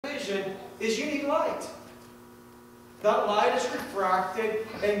creation is you need light. That light is refracted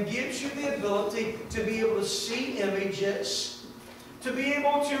and gives you the ability to be able to see images, to be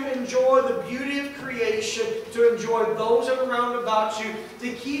able to enjoy the beauty of creation, to enjoy those that are around about you,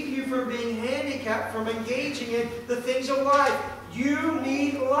 to keep you from being handicapped, from engaging in the things of life. You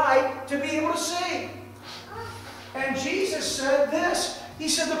need light to be able to see. And Jesus said this. He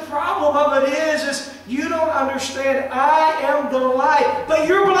said the problem of it is you don't understand. I am the light, but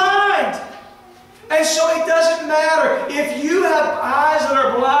you're blind. And so it doesn't matter. If you have eyes that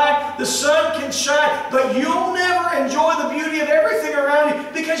are blind, the sun can shine, but you'll never enjoy the beauty of everything around you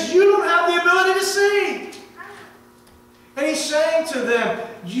because you don't have the ability to see. And he's saying to them,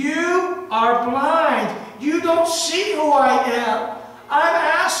 you are blind. You don't see who I am. I'm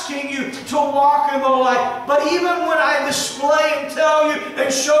asking you to walk in the light. But even when I display and tell you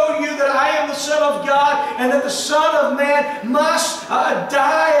and show you that I am the Son of God and that the Son of Man must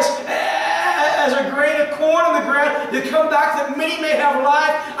die as a grain of corn on the ground to come back that many may have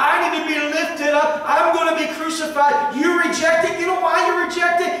life, I need to be lifted up. I'm going to be crucified. You reject it. You know why you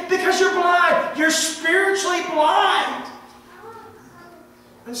reject it? Because you're blind. You're spiritually blind.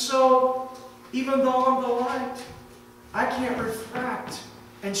 And so, even though I'm the light, I can't refract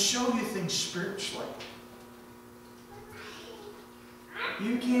and show you things spiritually.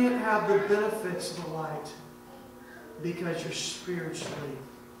 You can't have the benefits of the light because you're spiritually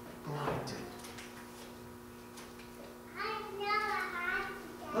blinded.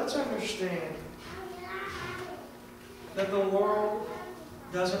 Let's understand that the world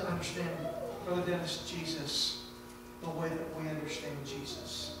doesn't understand, Brother Dennis, Jesus the way that we understand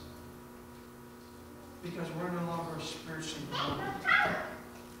Jesus. Because we're no longer spiritually blind.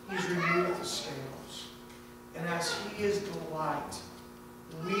 He's removed the scales. And as He is the light,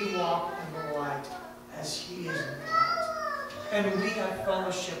 we walk in the light as He is in the light. And we have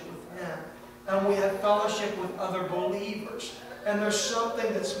fellowship with Him. And we have fellowship with other believers. And there's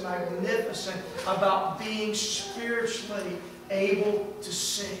something that's magnificent about being spiritually able to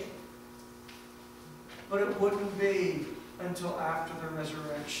see. But it wouldn't be until after the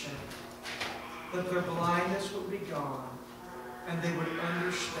resurrection that their blindness would be gone and they would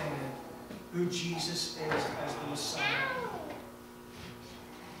understand who Jesus is as the Messiah.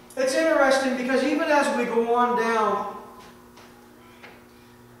 It's interesting because even as we go on down,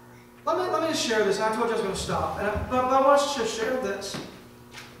 let me just share this. I told you I was going to stop, but I want to share this.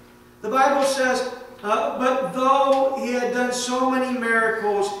 The Bible says, but though He had done so many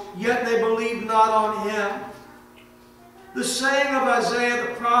miracles, yet they believed not on Him. The saying of Isaiah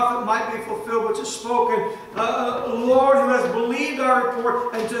the prophet might be fulfilled, which is spoken, Lord, who has believed our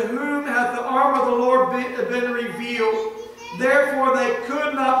report, and to whom hath the arm of the Lord been revealed. Therefore they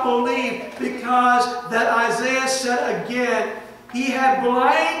could not believe, because that Isaiah said again, He had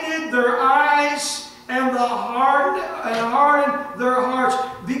blinded their eyes and hardened their hearts,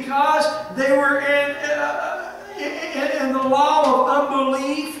 because they were in the law of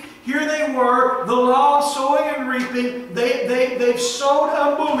unbelief. Here they were, the law of sowing and reaping. They've sowed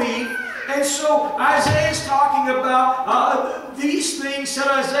unbelief. And so Isaiah is talking about these things, said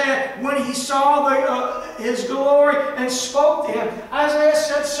Isaiah, when he saw His glory and spoke to him. Isaiah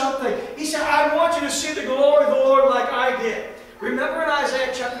said something. He said, I want you to see the glory of the Lord like I did. Remember in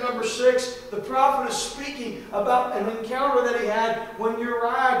Isaiah chapter number 6, the prophet is speaking about an encounter that he had when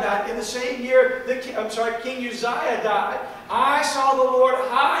Uriah died. In the same year that King Uzziah died. I saw the Lord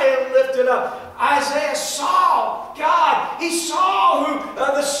high and lifted up. Isaiah saw God. He saw who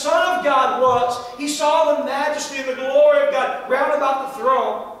the Son of God was. He saw the majesty and the glory of God round about the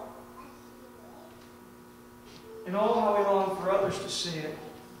throne. And oh, how he longed for others to see it,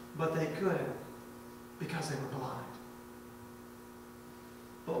 but they couldn't because they were blind.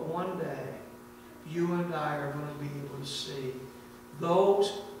 But one day, you and I are going to be able to see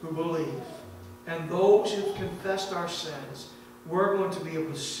those who believe and those who have confessed our sins. We're going to be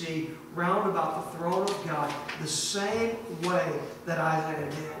able to see round about the throne of God the same way that Isaiah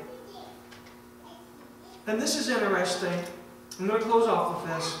did. And this is interesting. I'm going to close off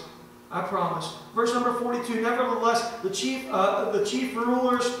with this. I promise. Verse number 42. Nevertheless, the chief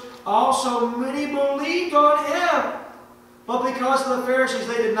rulers also many believed on Him. But because of the Pharisees,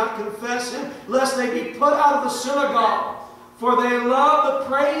 they did not confess Him, lest they be put out of the synagogue. For they love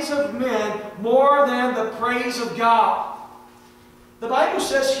the praise of men more than the praise of God. The Bible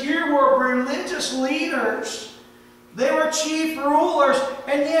says here were religious leaders. They were chief rulers.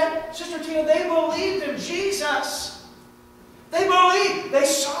 And yet, Sister Tina, they believed in Jesus. They believed. They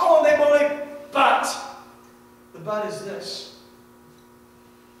saw Him. They believed. But, the but is this.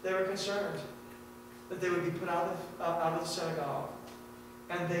 They were concerned that they would be put out of the synagogue.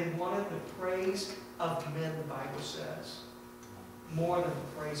 And they wanted the praise of men, the Bible says, more than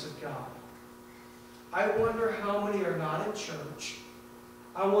the praise of God. I wonder how many are not in church.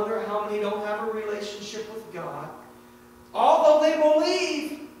 I wonder how many don't have a relationship with God. Although they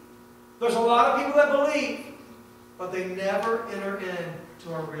believe, there's a lot of people that believe, but they never enter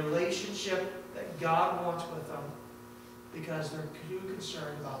into a relationship that God wants with them because they're too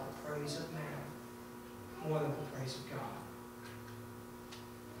concerned about the praise of man more than the praise of God.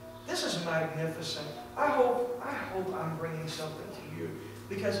 This is magnificent. I hope I'm bringing something to you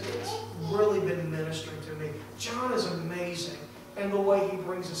because it's really been ministering to me. John is amazing in the way he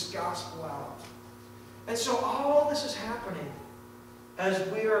brings this gospel out. And so all this is happening as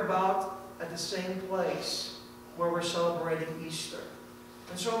we are about at the same place where we're celebrating Easter.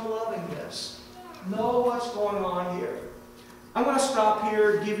 And so I'm loving this. Know what's going on here. I'm going to stop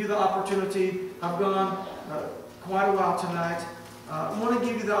here, give you the opportunity. I've gone quite a while tonight. I want to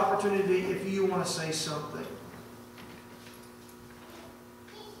give you the opportunity if you want to say something.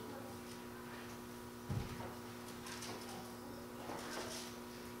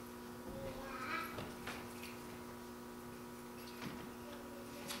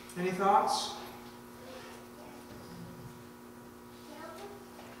 Any thoughts?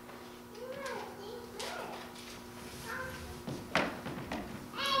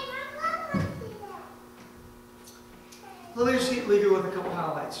 Let me just leave you with a couple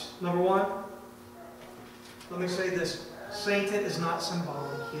highlights. Number one, let me say this. Satan is not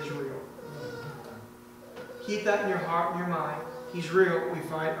symbolic. He is real. Keep that in your heart and your mind. He's real. We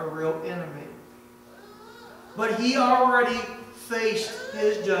fight a real enemy. But he already faced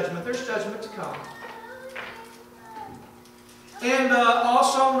his judgment. There's judgment to come. And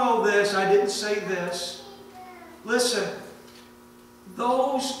also know this. I didn't say this. Listen.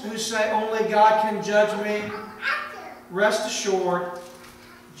 Those who say only God can judge me, rest assured,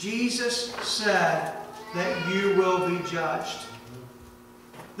 Jesus said that you will be judged.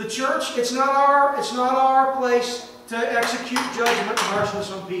 The church, it's not our place to execute judgment and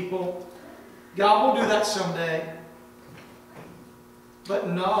harshness on people. God will do that someday. But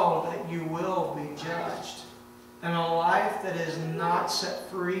know that you will be judged. And a life that is not set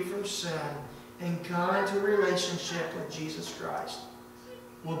free from sin and come into a relationship with Jesus Christ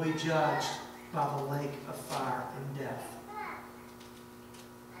will be judged by the lake of fire and death.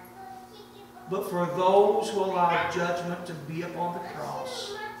 But for those who allow judgment to be upon the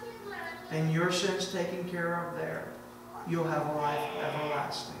cross and your sins taken care of there, you'll have a life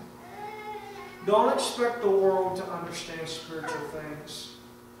everlasting. Don't expect the world to understand spiritual things.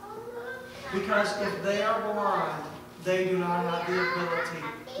 Because if they are blind, they do not have the ability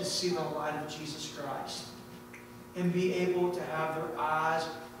to see the light of Jesus Christ and be able to have their eyes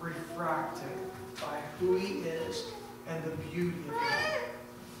refracted by who He is and the beauty of Him.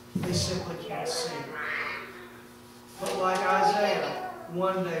 They simply can't see. But like Isaiah,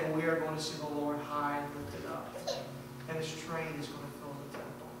 one day we are going to see the Lord high and lifted up, and His train is going to fill the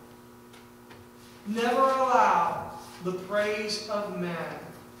temple. Never allow the praise of man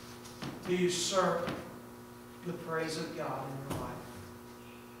to usurp the praise of God in your life.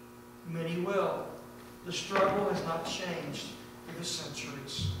 Many will. The struggle has not changed for the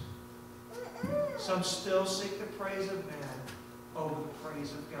centuries. Some still seek the praise of man over the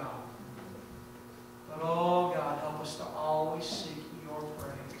praise of God. But oh God, help us to always seek your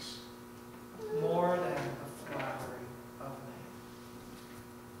praise more than the flattery of man.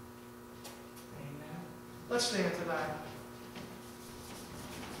 Amen. Let's stand tonight.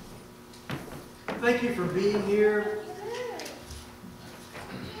 Thank you for being here.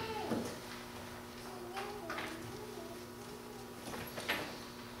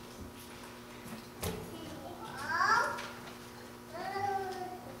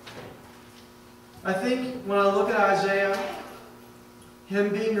 I think when I look at Isaiah, him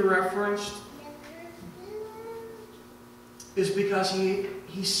being referenced is because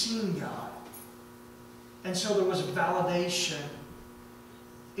he's seen God. And so there was validation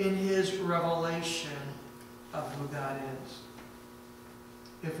in his revelation of who God is.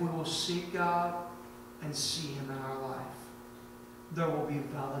 If we will seek God and see Him in our life, there will be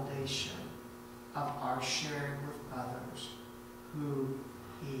validation of our sharing with others who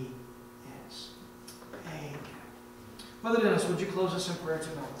He is. Amen. Brother Dennis, would you close us in prayer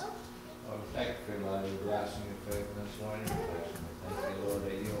tonight? Lord, thank you for your love, your grace, and your faithfulness, Lord, and your protection. Thank you, Lord,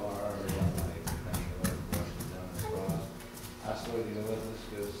 that you are our real life. Thank you, Lord, for what you've done on the cross. I ask, Lord, you to with us,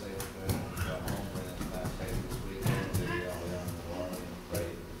 give us safe journey to our home, and it's not safe this weekend, to be all around the world, and pray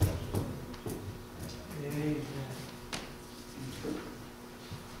for the Amen.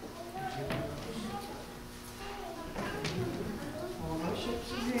 All worship.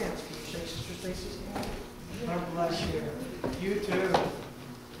 God bless you. You too.